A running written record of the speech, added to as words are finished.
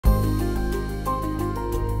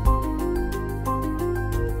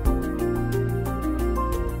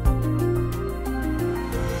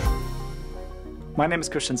My name is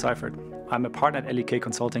Seiffert. I'm a partner at L.E.K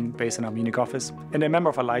Consulting based in our Munich office and a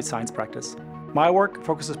member of our life science practice. My work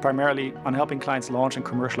focuses primarily on helping clients launch and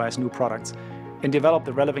commercialize new products and develop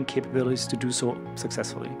the relevant capabilities to do so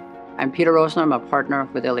successfully. I'm Peter Rosenorn. I'm a partner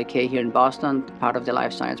with L.E.K here in Boston, part of the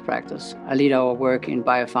life science practice. I lead our work in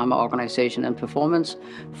biopharma organization and performance,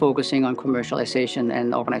 focusing on commercialization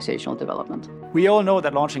and organizational development. We all know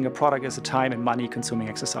that launching a product is a time and money-consuming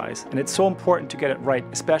exercise, and it's so important to get it right,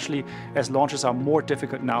 especially as launches are more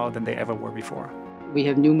difficult now than they ever were before. We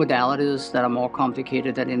have new modalities that are more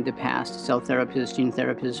complicated than in the past. Cell therapies, gene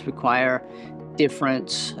therapies require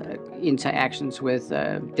different interactions with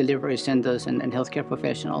delivery centers and healthcare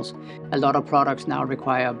professionals. A lot of products now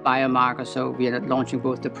require biomarkers, so we are launching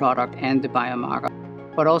both the product and the biomarker.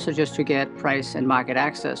 But also just to get price and market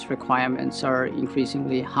access requirements are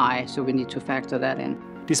increasingly high, so we need to factor that in.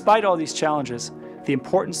 Despite all these challenges, the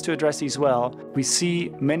importance to address these well, we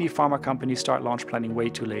see many pharma companies start launch planning way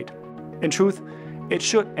too late. In truth, it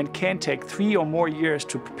should and can take 3 or more years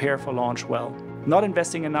to prepare for launch well. Not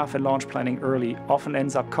investing enough in launch planning early often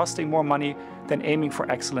ends up costing more money than aiming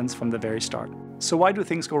for excellence from the very start. So why do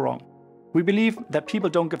things go wrong? We believe that people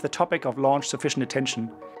don't give the topic of launch sufficient attention,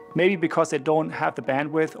 maybe because they don't have the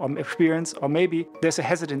bandwidth or experience, or maybe there's a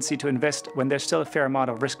hesitancy to invest when there's still a fair amount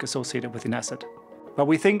of risk associated with an asset. But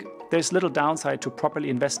we think there's little downside to properly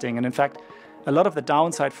investing, and in fact, a lot of the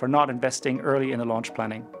downside for not investing early in the launch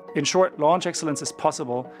planning. In short, launch excellence is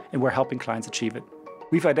possible, and we're helping clients achieve it.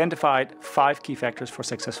 We've identified 5 key factors for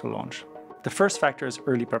successful launch. The first factor is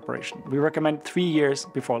early preparation. We recommend 3 years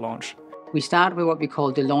before launch. We start with what we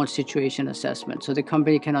call the launch situation assessment, so the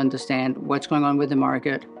company can understand what's going on with the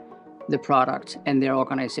market, the product, and their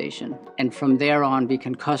organization. And from there on, we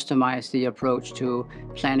can customize the approach to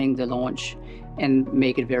planning the launch and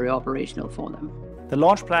make it very operational for them. The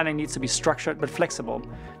launch planning needs to be structured but flexible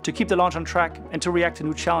to keep the launch on track and to react to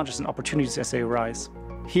new challenges and opportunities as they arise.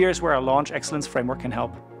 Here's where our launch excellence framework can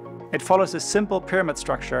help. It follows a simple pyramid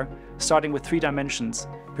structure, starting with 3 dimensions: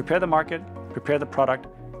 prepare the market, prepare the product,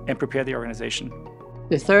 and prepare the organization.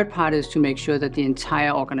 The third part is to make sure that the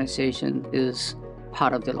entire organization is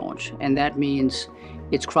part of the launch. And that means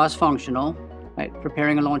it's cross-functional, right?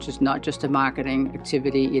 Preparing a launch is not just a marketing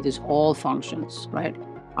activity, it is all functions, right?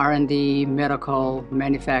 R&D, medical,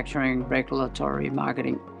 manufacturing, regulatory,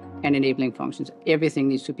 marketing, and enabling functions. Everything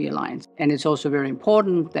needs to be aligned. And it's also very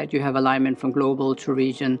important that you have alignment from global to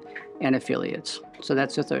region and affiliates. So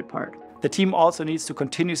that's the third part. The team also needs to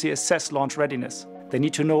continuously assess launch readiness. They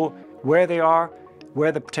need to know where they are,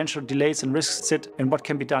 where the potential delays and risks sit, and what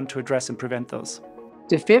can be done to address and prevent those.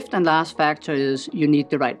 The fifth and last factor is you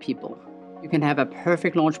need the right people. You can have a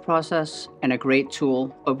perfect launch process and a great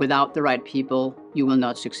tool, but without the right people, you will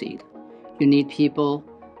not succeed. You need people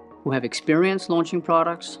who have experience launching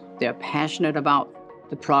products, they're passionate about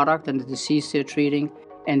the product and the disease they're treating,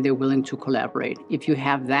 and they're willing to collaborate. If you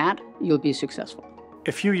have that, you'll be successful.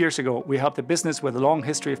 A few years ago, we helped a business with a long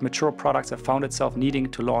history of mature products that found itself needing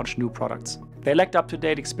to launch new products. They lacked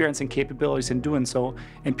up-to-date experience and capabilities in doing so,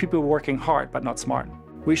 and people were working hard but not smart.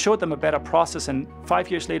 We showed them a better process, and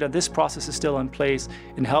 5 years later, this process is still in place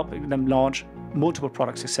in helping them launch multiple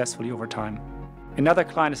products successfully over time. Another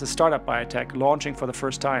client is a startup biotech launching for the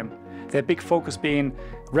first time. Their big focus being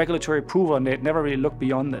regulatory approval, and they'd never really looked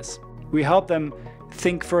beyond this. We help them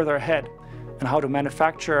think further ahead and how to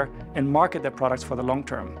manufacture and market their products for the long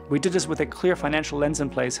term. We did this with a clear financial lens in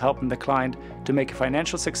place, helping the client to make a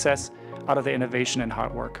financial success out of their innovation and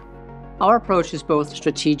hard work. Our approach is both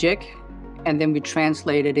strategic, and then we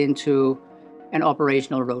translate it into an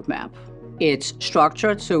operational roadmap. It's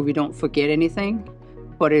structured so we don't forget anything,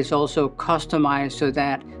 but it's also customized so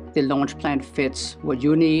that the launch plan fits what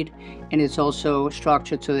you need, and it's also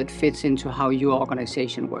structured so that it fits into how your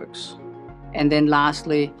organization works. And then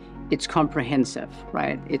lastly, it's comprehensive,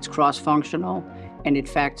 right? It's cross-functional, and it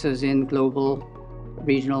factors in global,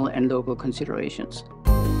 regional, and local considerations.